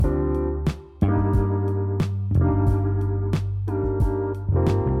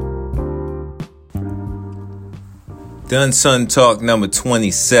Done Son Talk number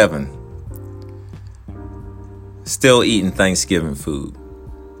 27. Still eating Thanksgiving food.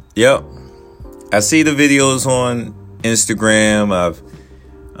 Yep. I see the videos on Instagram. I've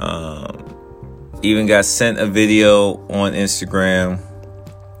even got sent a video on Instagram.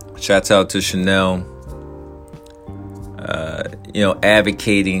 Shouts out to Chanel.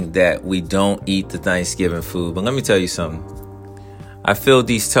 Advocating that we don't eat the Thanksgiving food. But let me tell you something. I filled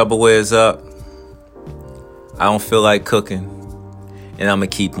these Tupperwares up. I don't feel like cooking. And I'm going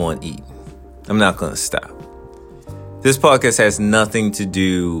to keep on eating. I'm not going to stop. This podcast has nothing to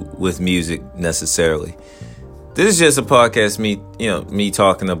do with music necessarily. This is just a podcast, me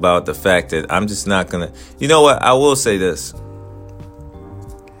talking about the fact that I'm just not going to... You know what? I will say this.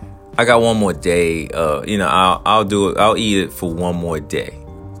 I got one more day. I'll do it. I'll eat it for one more day.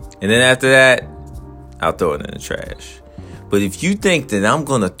 And then after that, I'll throw it in the trash. But if you think that I'm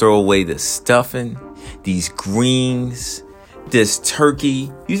going to throw away the stuffing, these greens, this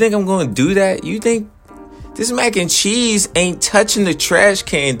turkey, you think I'm going to do that? You think this mac and cheese ain't touching the trash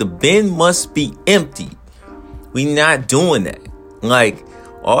can? The bin must be empty. We not doing that. Like,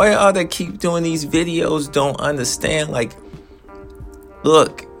 all y'all that keep doing these videos don't understand. Like,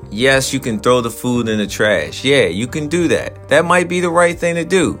 look, yes, you can throw the food in the trash. Yeah, you can do that. That might be the right thing to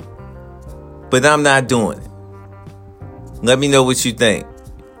do. But I'm not doing it. Let me know what you think.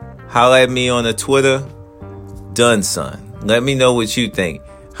 Holla at me on the Twitter. Done Son. Let me know what you think.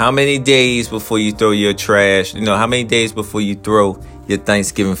 How many days before you throw your trash? How many days before you throw your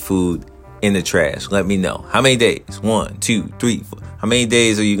Thanksgiving food in the trash? Let me know. How many days? 1, 2, 3, 4. How many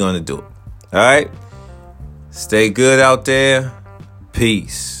days are you going to do it? All right? Stay good out there.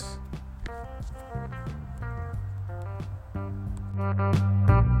 Peace.